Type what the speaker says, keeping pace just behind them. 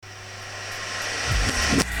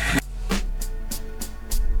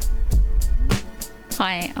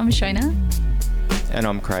Hi, I'm Shona. And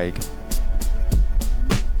I'm Craig.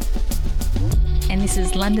 And this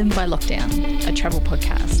is London by Lockdown, a travel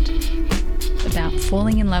podcast about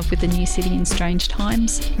falling in love with the new city in strange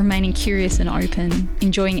times, remaining curious and open,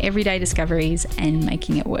 enjoying everyday discoveries and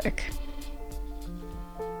making it work.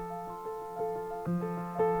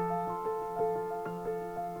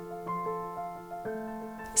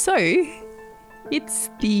 So, it's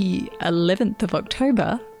the 11th of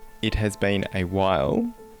October. It has been a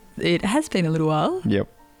while. It has been a little while. Yep.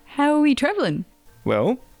 How are we travelling?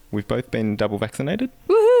 Well, we've both been double vaccinated.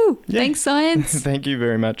 Woohoo! Yeah. Thanks, science. Thank you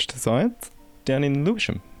very much to Science down in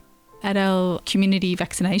Lewisham. At our community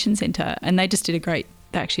vaccination centre, and they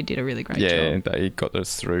actually did a really great job. They got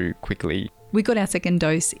us through quickly. We got our second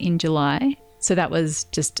dose in July, so that was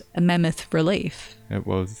just a mammoth relief. It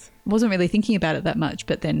was. Wasn't really thinking about it that much,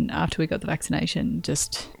 but then after we got the vaccination,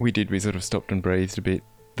 We sort of stopped and breathed a bit.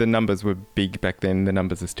 The numbers were big back then. The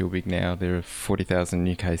numbers are still big now. There are 40,000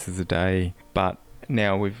 new cases a day, but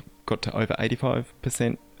now we've got to over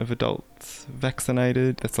 85% of adults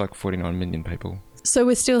vaccinated. That's like 49 million people. So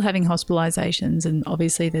we're still having hospitalisations, and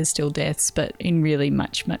obviously there's still deaths, but in really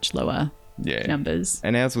much, much lower numbers.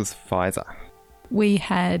 And ours was Pfizer. We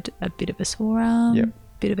had a bit of a sore arm,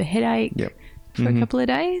 bit of a headache for a couple of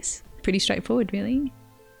days. Pretty straightforward, really.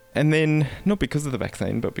 And then, not because of the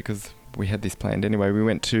vaccine, but because we had this planned anyway, we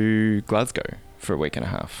went to Glasgow for a week and a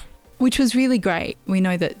half. Which was really great. We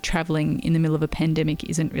know that travelling in the middle of a pandemic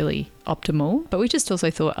isn't really optimal, but we just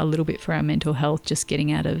also thought a little bit for our mental health, just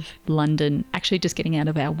getting out of London, actually just getting out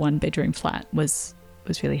of our one-bedroom flat was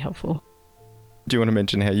really helpful. Do you want to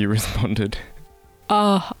mention how you responded?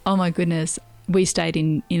 Oh my goodness. We stayed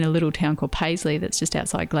in a little town called Paisley that's just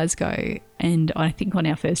outside Glasgow, and I think on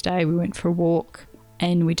our first day we went for a walk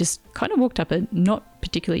and we just kind of walked up a not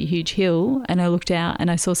particularly huge hill, and I looked out and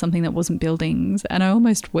I saw something that wasn't buildings and I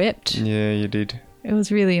almost wept. Yeah, you did. It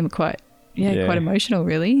was really quite emotional,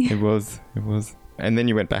 really. It was. And then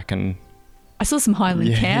you went back and... I saw some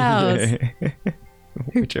Highland cows. Yeah.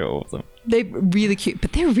 Which are awesome. They're really cute,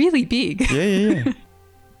 but they're really big. Yeah.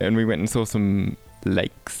 And we went and saw some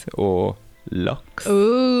lakes or lochs.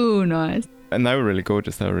 Oh, nice. And they were really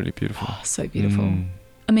gorgeous. They were really beautiful. Oh, so beautiful.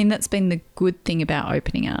 I mean, that's been the good thing about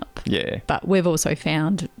opening up. Yeah. But we've also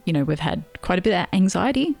found, we've had quite a bit of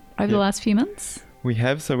anxiety over the last few months. We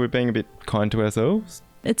have, so we're being a bit kind to ourselves.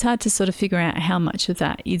 It's hard to sort of figure out how much of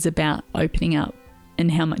that is about opening up and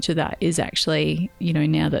how much of that is actually,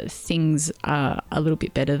 now that things are a little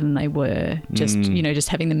bit better than they were, just, just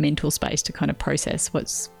having the mental space to kind of process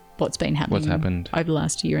what's been happening. What's happened over the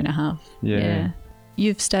last year and a half. Yeah.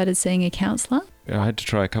 You've started seeing a counsellor? I had to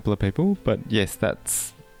try a couple of people, but yes,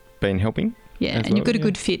 that's been helping. Yeah, and you've got a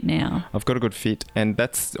good fit now. I've got a good fit, and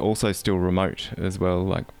that's also still remote as well,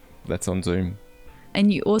 like that's on Zoom.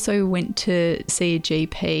 And you also went to see a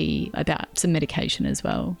GP about some medication as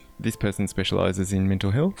well. This person specialises in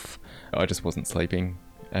mental health. I just wasn't sleeping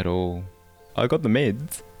at all. I got the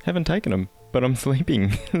meds, haven't taken them, but I'm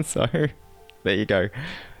sleeping. So there you go.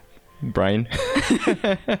 Brain.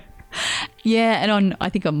 Yeah, and I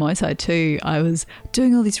think on my side too, I was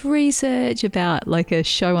doing all this research about like a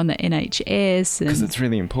show on the NHS. Because it's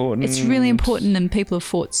really important. It's really important, and people have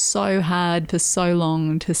fought so hard for so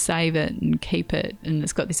long to save it and keep it, and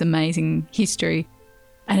it's got this amazing history.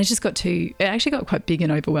 And it actually got quite big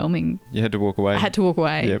and overwhelming. You had to walk away. I had to walk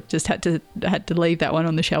away. Yep. Just had to leave that one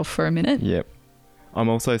on the shelf for a minute. Yep. I'm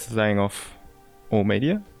also staying off all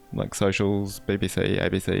media. Like socials, BBC,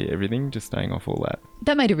 ABC, everything, just staying off all that.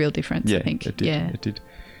 That made a real difference, I think. It did.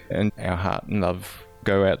 And our heart and love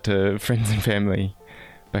go out to friends and family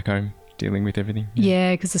back home, dealing with everything.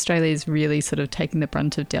 Yeah, because Australia is really sort of taking the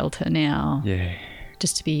brunt of Delta now. Yeah.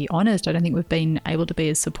 Just to be honest, I don't think we've been able to be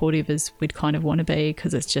as supportive as we'd kind of want to be,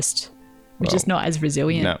 because we're just not as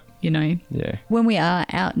resilient, Yeah. When we are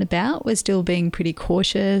out and about, we're still being pretty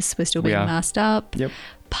cautious. We're still being masked up. Yep.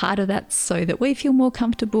 Part of that's so that we feel more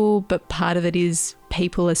comfortable, but part of it is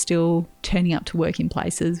people are still turning up to work in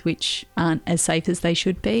places which aren't as safe as they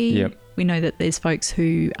should be. Yep. We know that there's folks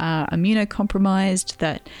who are immunocompromised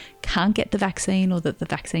that can't get the vaccine, or that the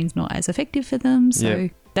vaccine's not as effective for them. So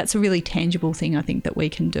that's a really tangible thing I think that we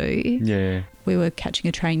can do. Yeah. We were catching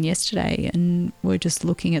a train yesterday and we're just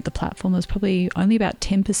looking at the platform. There's probably only about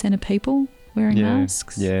 10% of people wearing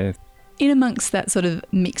masks. Yeah. In amongst that sort of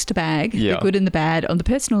mixed bag, the good and the bad, on the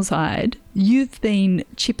personal side, you've been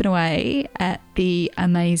chipping away at the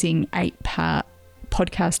amazing 8-part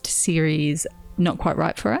podcast series, Not Quite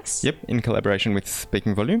Right for Us. Yep, in collaboration with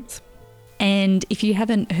Speaking Volumes. And if you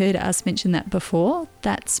haven't heard us mention that before,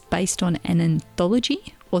 that's based on an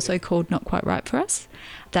anthology also called Not Quite Right for Us,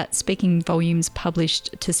 that Speaking Volumes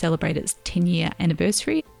published to celebrate its 10-year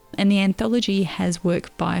anniversary. And the anthology has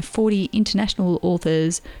work by 40 international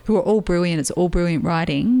authors who are all brilliant. It's all brilliant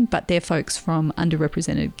writing, but they're folks from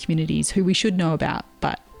underrepresented communities who we should know about,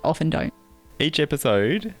 but often don't. Each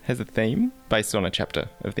episode has a theme based on a chapter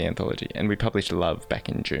of the anthology, and we published Love back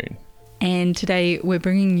in June. And today we're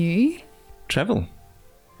bringing you Travel.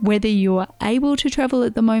 Whether you're able to travel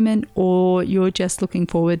at the moment or you're just looking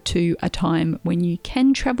forward to a time when you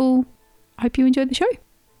can travel, I hope you enjoyed the show.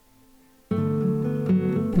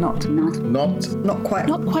 Not quite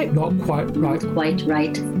right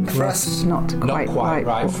for us.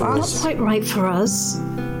 Not quite right for us.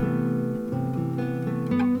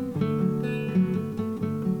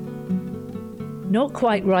 Not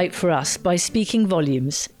Quite Right for Us by Speaking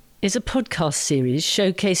Volumes is a podcast series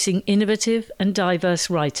showcasing innovative and diverse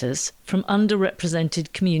writers from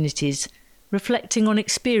underrepresented communities, reflecting on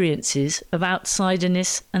experiences of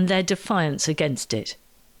outsiderness and their defiance against it.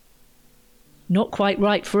 Not Quite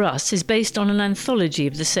Right for Us is based on an anthology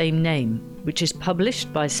of the same name, which is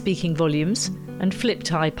published by Speaking Volumes and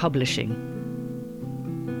Flipped Eye Publishing.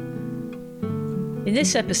 In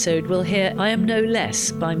this episode, we'll hear I Am No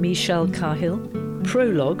Less by Michelle Cahill,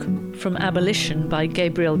 Prologue from Abolition by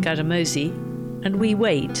Gabriel Gadamosi, and We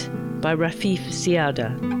Wait by Rafeef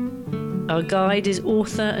Ziada. Our guide is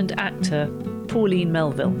author and actor Pauline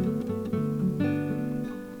Melville.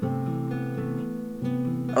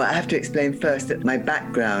 Well, I have to explain first that my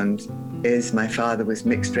background is my father was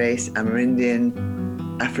mixed race,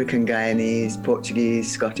 Amerindian, African Guyanese,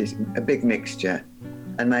 Portuguese, Scottish, a big mixture.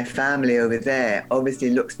 And my family over there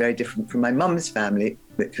obviously looks very different from my mum's family,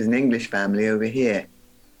 which was an English family over here.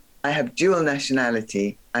 I have dual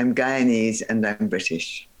nationality. I'm Guyanese and I'm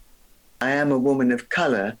British. I am a woman of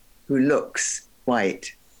colour who looks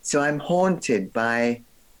white. So I'm haunted by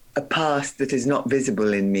a past that is not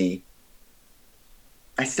visible in me.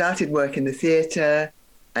 I started work in the theatre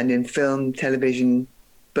and in film, television,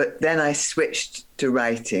 but then I switched to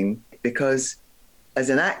writing because as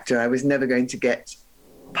an actor, I was never going to get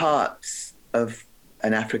parts of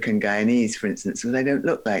an African Guyanese, for instance, because I don't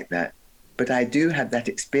look like that. But I do have that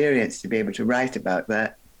experience to be able to write about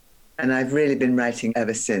that. And I've really been writing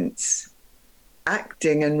ever since.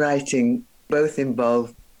 Acting and writing both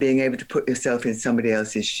involve being able to put yourself in somebody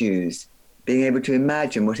else's shoes, being able to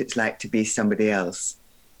imagine what it's like to be somebody else.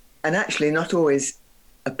 And actually not always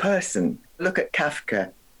a person. Look at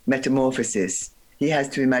Kafka, Metamorphosis. He has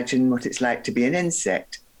to imagine what it's like to be an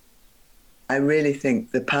insect. I really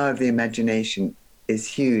think the power of the imagination is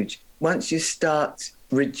huge. Once you start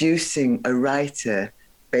reducing a writer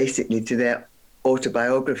basically to their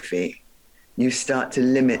autobiography, you start to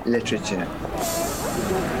limit literature.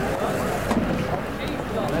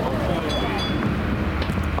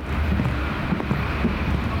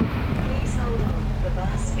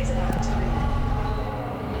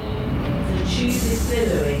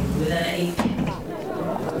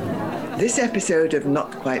 This episode of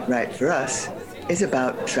Not Quite Right for Us is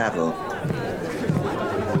about travel.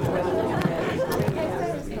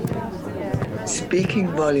 Speaking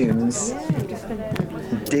Volumes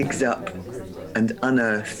digs up and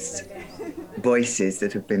unearths voices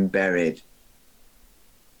that have been buried.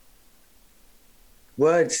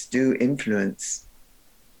 Words do influence.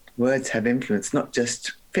 Words have influence, not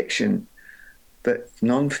just fiction, but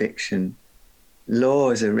non-fiction.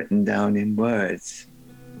 Laws are written down in words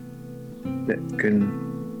that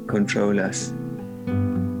can control us.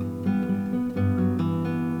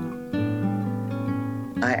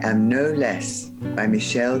 I Am No Less by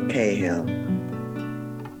Michelle Cahill.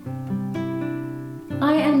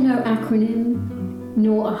 I am no acronym,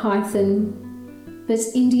 nor a hyphen, but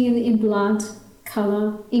Indian in blood,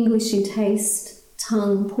 colour, English in taste,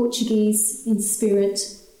 tongue, Portuguese in spirit,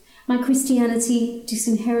 my Christianity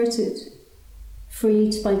disinherited,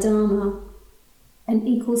 freed by Dharma, an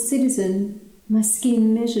equal citizen, my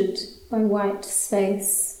skin measured by white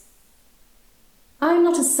space. I am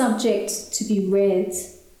not a subject to be read,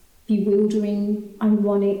 bewildering,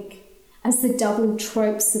 ironic, as the double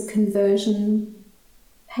tropes of conversion,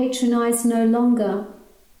 patronised no longer,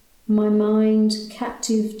 my mind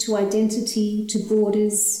captive to identity, to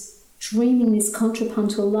borders, dreaming this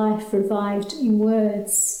contrapuntal life revived in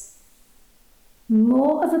words.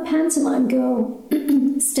 More of a pantomime girl,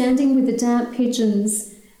 standing with the damp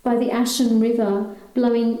pigeons by the ashen river,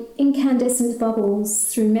 blowing incandescent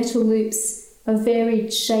bubbles through metal loops of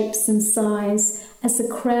varied shapes and size as the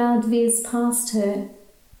crowd veers past her,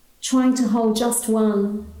 trying to hold just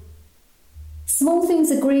one. Small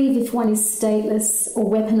things aggrieve if one is stateless or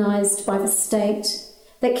weaponized by the state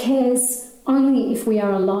that cares only if we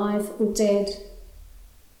are alive or dead.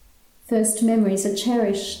 First memories are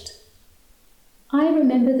cherished. I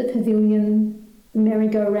remember the pavilion, the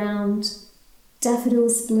merry-go-round,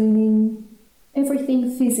 daffodils blooming,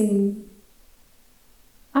 everything fizzing.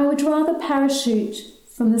 I would rather parachute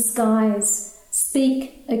from the skies,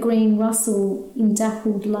 speak a green rustle in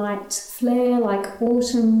dappled light, flare like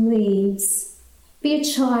autumn leaves, be a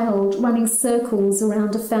child running circles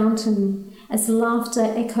around a fountain as laughter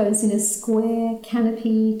echoes in a square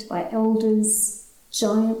canopied by elders,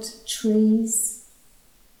 giant trees.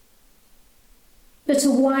 But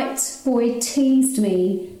a white boy teased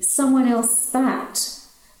me, someone else spat,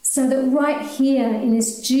 so that right here in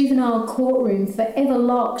this juvenile courtroom, forever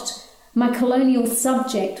locked, my colonial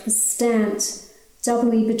subject was stamped,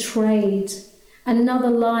 doubly betrayed, another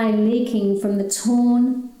lie leaking from the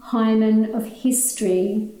torn hymen of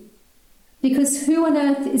history. Because who on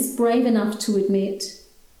earth is brave enough to admit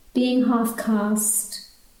being half-caste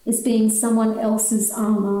is being someone else's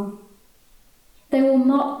armour? They will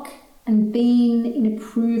mock and beam in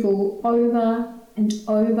approval over and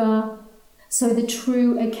over, so the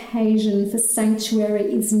true occasion for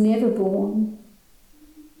sanctuary is never born.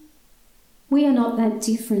 We are not that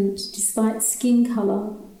different despite skin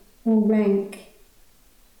colour or rank.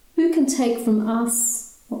 Who can take from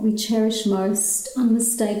us what we cherish most,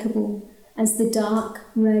 unmistakable as the dark,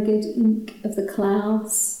 ragged ink of the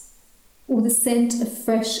clouds, or the scent of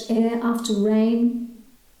fresh air after rain?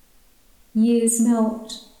 Years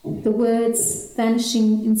melt, the words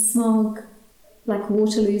vanishing in smog, like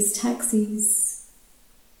Waterloo's taxis.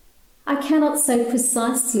 I cannot say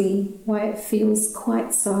precisely why it feels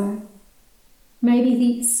quite so. Maybe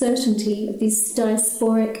the certainty of this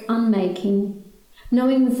diasporic unmaking,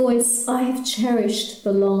 knowing the voice I have cherished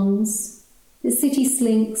belongs. The city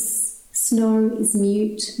slinks, snow is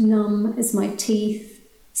mute, numb as my teeth.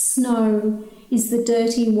 Snow is the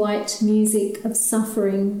dirty white music of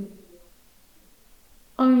suffering.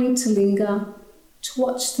 Only to linger, to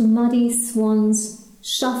watch the muddy swans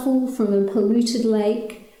shuffle from a polluted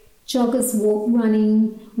lake, joggers walk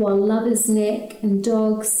running while lovers neck and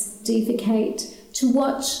dogs defecate, to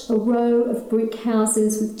watch a row of brick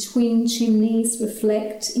houses with twin chimneys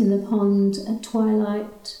reflect in the pond at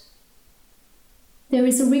twilight. There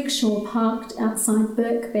is a rickshaw parked outside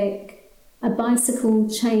Birkbeck, a bicycle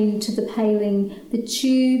chained to the paling. The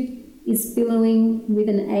tube is billowing with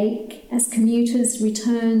an ache as commuters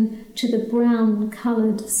return to the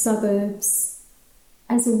brown-coloured suburbs,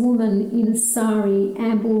 as a woman in a sari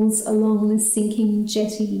ambles along the sinking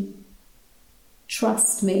jetty.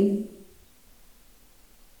 Trust me.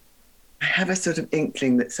 I have a sort of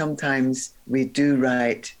inkling that sometimes we do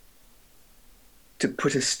write to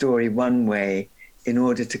put a story one way in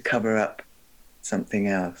order to cover up something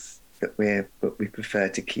else that we prefer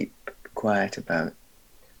to keep quiet about.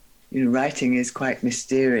 You know, writing is quite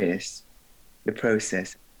mysterious, the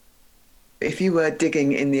process. If you were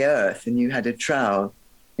digging in the earth and you had a trowel,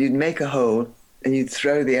 you'd make a hole and you'd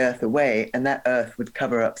throw the earth away and that earth would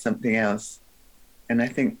cover up something else. And I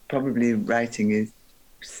think probably writing is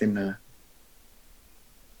similar.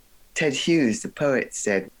 Ted Hughes, the poet,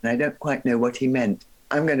 said, and I don't quite know what he meant,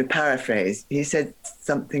 I'm going to paraphrase. He said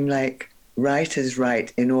something like, writers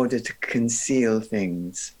write in order to conceal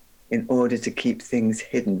things, in order to keep things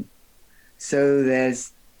hidden. So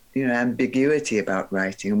there's, ambiguity about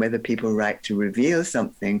writing, whether people write to reveal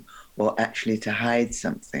something or actually to hide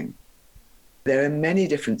something. There are many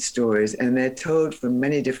different stories and they're told from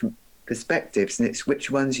many different perspectives, and it's which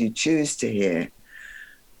ones you choose to hear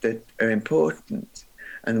that are important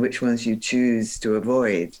and which ones you choose to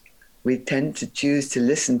avoid. We tend to choose to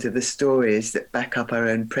listen to the stories that back up our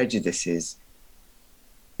own prejudices.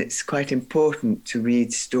 It's quite important to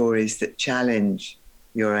read stories that challenge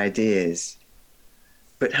your ideas.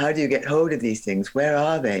 But how do you get hold of these things? Where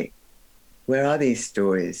are they? Where are these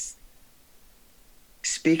stories?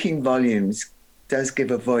 Speaking Volumes does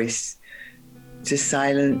give a voice to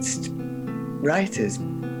silenced writers.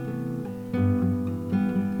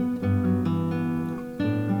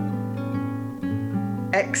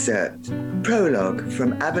 Excerpt, prologue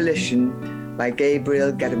from Abolition by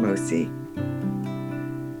Gabriel Gadamosi.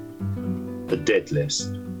 The Dead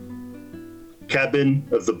List. Cabin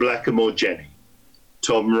of the Blackamoor Jenny.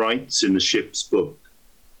 Tom writes in the ship's book.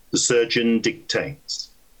 The surgeon dictates,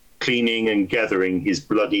 cleaning and gathering his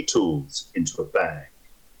bloody tools into a bag.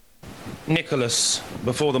 Nicholas,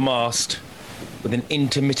 before the mast, with an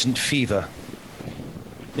intermittent fever.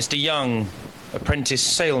 Mr. Young, apprentice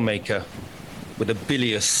sailmaker, with a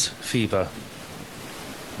bilious fever.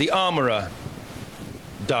 The armourer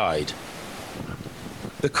died.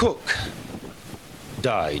 The cook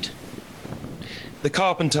died. The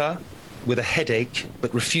carpenter, with a headache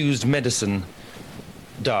but refused medicine,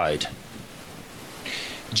 died.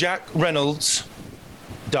 Jack Reynolds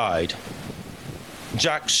died.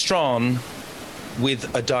 Jack Strawn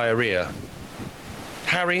with a diarrhea.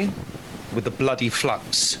 Harry with a bloody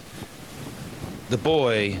flux. The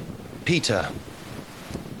boy, Peter,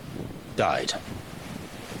 died.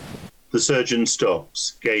 The surgeon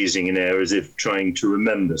stops, gazing in air as if trying to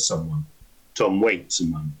remember someone. Tom waits a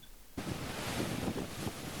moment.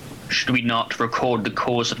 Should we not record the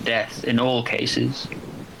cause of death in all cases?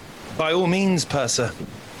 By all means, Purser.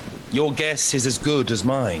 Your guess is as good as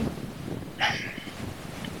mine.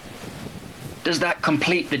 Does that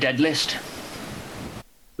complete the dead list?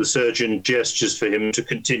 The surgeon gestures for him to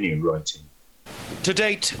continue writing. To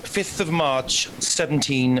date, 5th of March,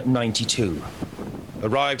 1792.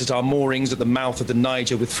 Arrived at our moorings at the mouth of the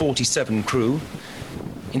Niger with 47 crew.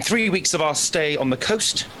 In 3 weeks of our stay on the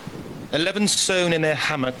coast, 11 sewn in their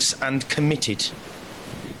hammocks and committed.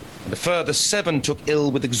 And a further 7 took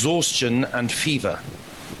ill with exhaustion and fever.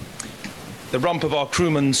 The rump of our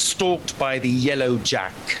crewmen stalked by the Yellow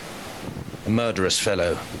Jack, a murderous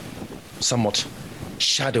fellow, somewhat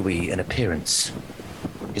shadowy in appearance.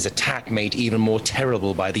 His attack made even more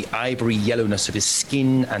terrible by the ivory yellowness of his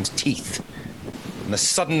skin and teeth, and the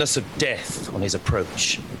suddenness of death on his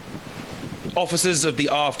approach. Officers of the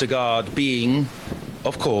afterguard being,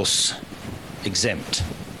 of course, exempt.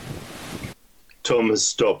 Tom has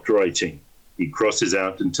stopped writing. He crosses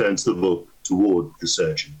out and turns the book toward the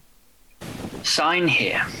surgeon. Sign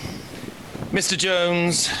here. Mr.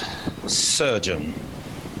 Jones, surgeon.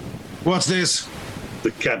 What's this?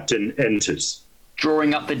 The captain enters.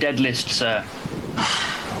 Drawing up the dead list, sir.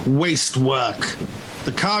 Waste work.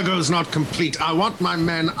 The cargo's not complete. I want my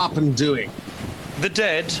men up and doing. The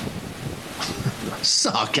dead?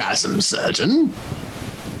 Sarcasm, surgeon.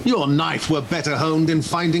 Your knife were better honed in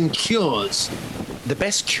finding cures. The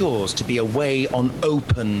best cure's to be away on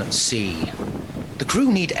open sea. The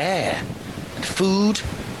crew need air, and food,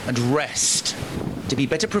 and rest, to be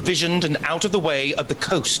better provisioned and out of the way of the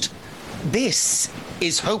coast. This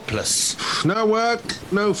is hopeless. No work,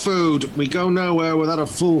 no food. We go nowhere without a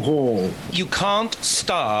full haul. You can't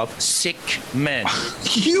starve sick men.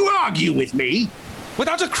 You argue with me?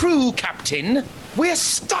 Without a crew, Captain, we're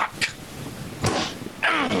stuck.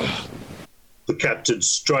 The captain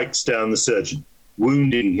strikes down the surgeon,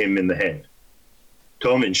 wounding him in the head.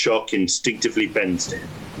 Tom, in shock, instinctively bends to him.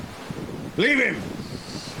 Leave him!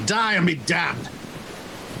 Die and be damned!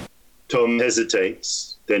 Tom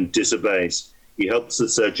hesitates, then disobeys. He helps the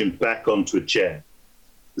surgeon back onto a chair.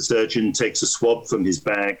 The surgeon takes a swab from his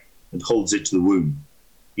bag and holds it to the wound.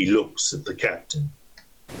 He looks at the captain.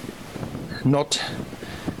 Not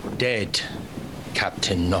dead,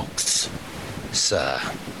 Captain Knox, sir.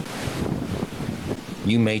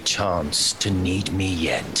 You may chance to need me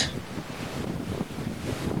yet.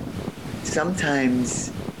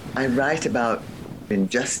 Sometimes I write about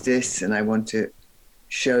injustice and I want to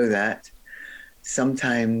show that.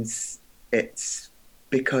 Sometimes it's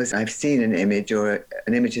because I've seen an image or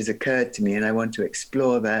an image has occurred to me and I want to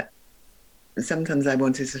explore that. And sometimes I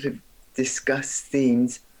want to sort of discuss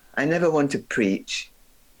themes. I never want to preach.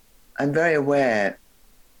 I'm very aware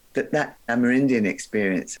that Amerindian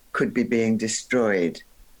experience could be being destroyed.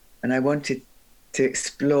 And I wanted to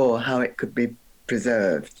explore how it could be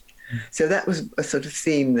preserved. So that was a sort of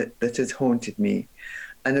theme that has haunted me.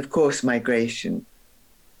 And of course, migration.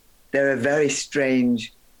 There are very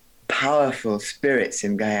strange, powerful spirits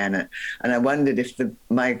in Guyana. And I wondered if the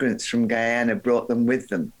migrants from Guyana brought them with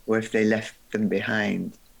them or if they left them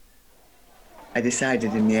behind. I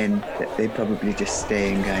decided in the end that they probably just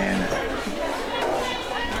stay in Guyana.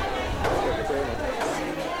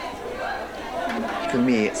 For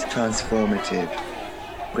me, it's transformative,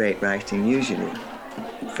 great writing, usually.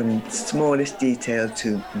 From smallest detail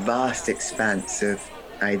to vast expanse of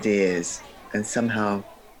ideas and somehow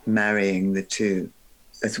marrying the two,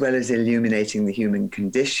 as well as illuminating the human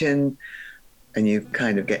condition, and you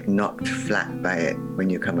kind of get knocked flat by it when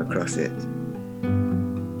you come across it.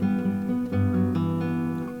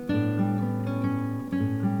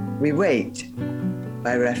 We Wait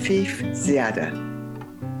by Rafeef Ziadah.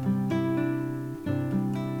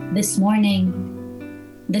 This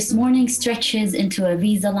morning stretches into a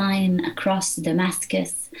visa line across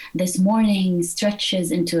Damascus. This morning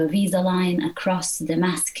stretches into a visa line across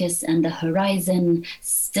Damascus, and the horizon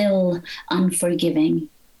still unforgiving.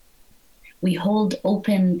 We hold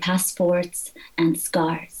open passports and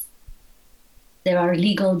scars. There are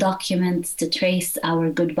legal documents to trace our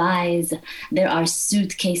goodbyes. There are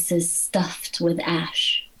suitcases stuffed with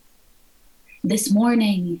ash. This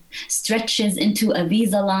morning stretches into a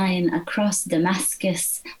visa line across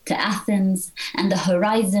Damascus to Athens, and the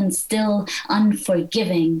horizon still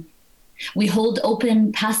unforgiving. We hold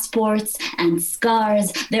open passports and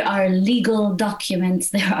scars. There are legal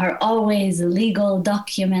documents. There are always legal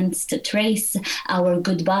documents to trace our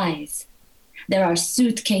goodbyes. There are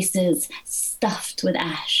suitcases stuffed with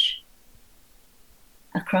ash.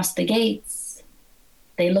 Across the gates,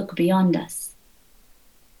 they look beyond us.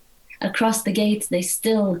 Across the gates, they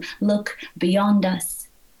still look beyond us.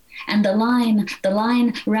 And the line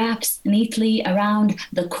wraps neatly around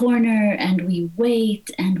the corner, and we wait,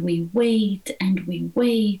 and we wait, and we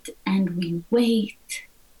wait, and we wait.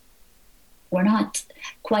 We're not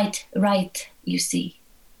quite right, you see.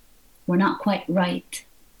 We're not quite right.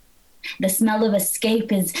 The smell of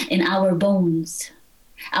escape is in our bones.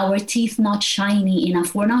 Our teeth not shiny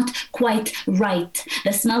enough. We're not quite right.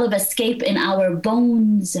 The smell of escape in our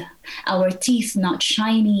bones. Our teeth not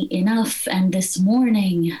shiny enough. And this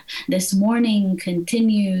morning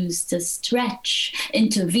continues to stretch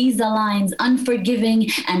into visa lines,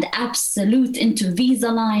 unforgiving and absolute, into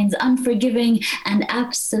visa lines, unforgiving and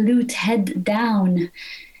absolute, head down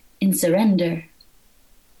in surrender.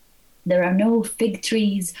 There are no fig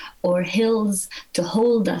trees or hills to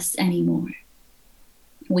hold us anymore.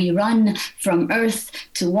 We run from earth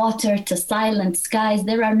to water to silent skies.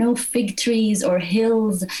 There are no fig trees or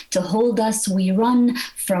hills to hold us. We run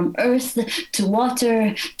from earth to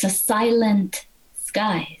water to silent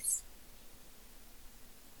skies.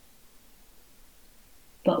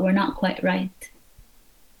 But we're not quite right.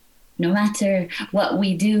 No matter what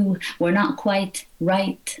we do, we're not quite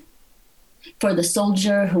right. For the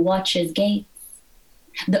soldier who watches gates,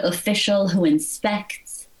 the official who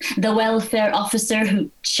inspects, the welfare officer who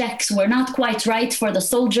checks, we're not quite right. For the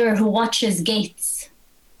soldier who watches gates,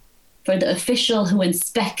 for the official who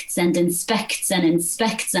inspects and inspects and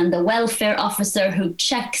inspects, and the welfare officer who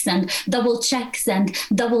checks and double checks and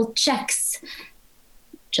double checks.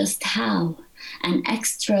 Just how an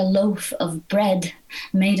extra loaf of bread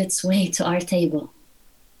made its way to our table.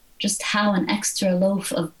 Just how an extra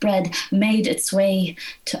loaf of bread made its way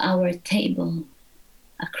to our table.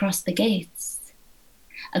 Across the gates.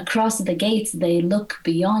 Across the gates, they look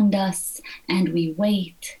beyond us, and we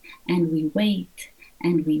wait, and we wait,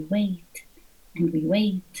 and we wait, and we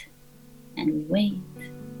wait, and we wait.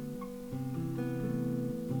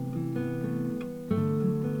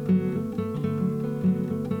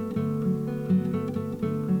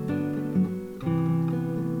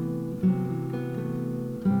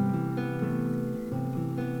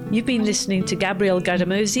 You've been listening to Gabrielle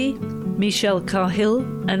Gadamosi, Michelle Cahill,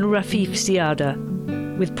 and Rafif Ziada,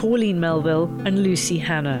 with Pauline Melville and Lucy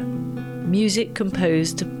Hanna. Music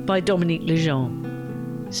composed by Dominique Lejean.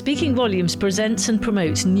 Speaking Volumes presents and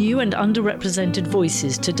promotes new and underrepresented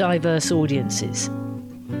voices to diverse audiences.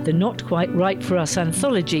 The Not Quite Right for Us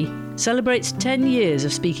anthology celebrates 10 years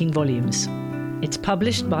of Speaking Volumes. It's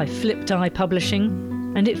published by Flipped Eye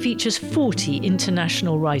Publishing, and it features 40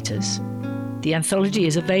 international writers. The anthology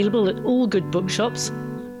is available at all good bookshops,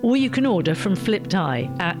 or you can order from Flipped Eye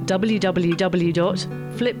at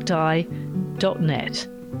www.flippedeye.net.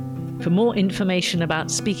 For more information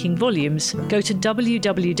about Speaking Volumes, go to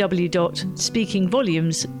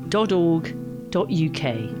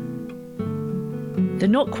www.speakingvolumes.org.uk. The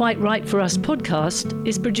Not Quite Right for Us podcast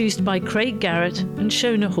is produced by Craig Garrett and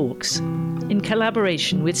Shona Hawkes in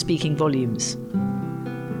collaboration with Speaking Volumes.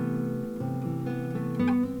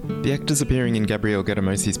 The actors appearing in Gabrielle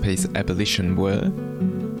Gadamosi's piece Abolition were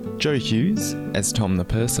Joe Hughes as Tom the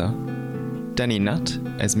Purser, Danny Nutt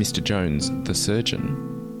as Mr. Jones the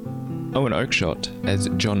Surgeon, Owen Oakeshott as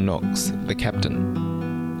John Knox the Captain,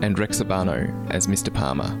 and Rex Urbano as Mr.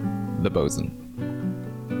 Palmer the Bosun.